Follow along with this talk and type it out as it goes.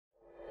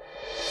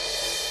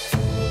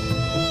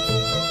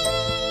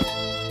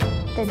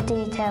The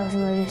details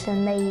were just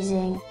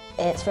amazing.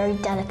 It's very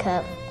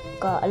delicate,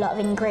 got a lot of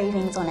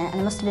engravings on it, and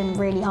it must have been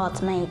really hard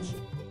to make.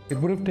 It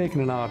would have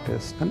taken an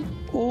artist an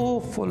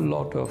awful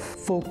lot of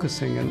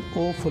focusing, an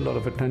awful lot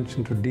of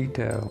attention to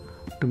detail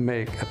to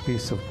make a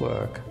piece of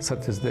work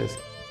such as this.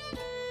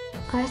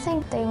 I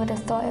think they would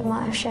have thought it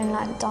might have shown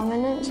like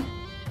dominance.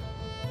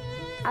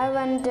 I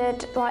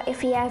wondered like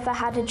if he ever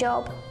had a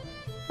job,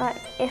 like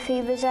if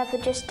he was ever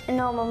just a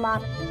normal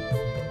man.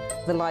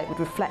 The light would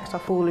reflect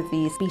off all of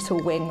these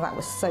beetle wing that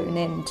was sewn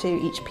into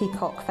each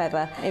peacock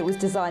feather. It was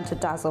designed to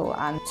dazzle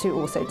and to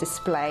also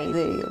display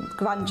the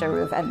grandeur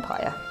of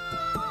empire.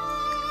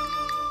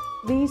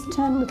 These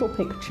 10 little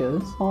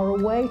pictures are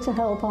a way to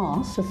help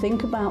us to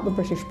think about the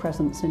British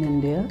presence in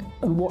India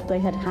and what they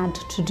had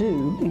to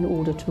do in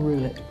order to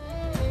rule it.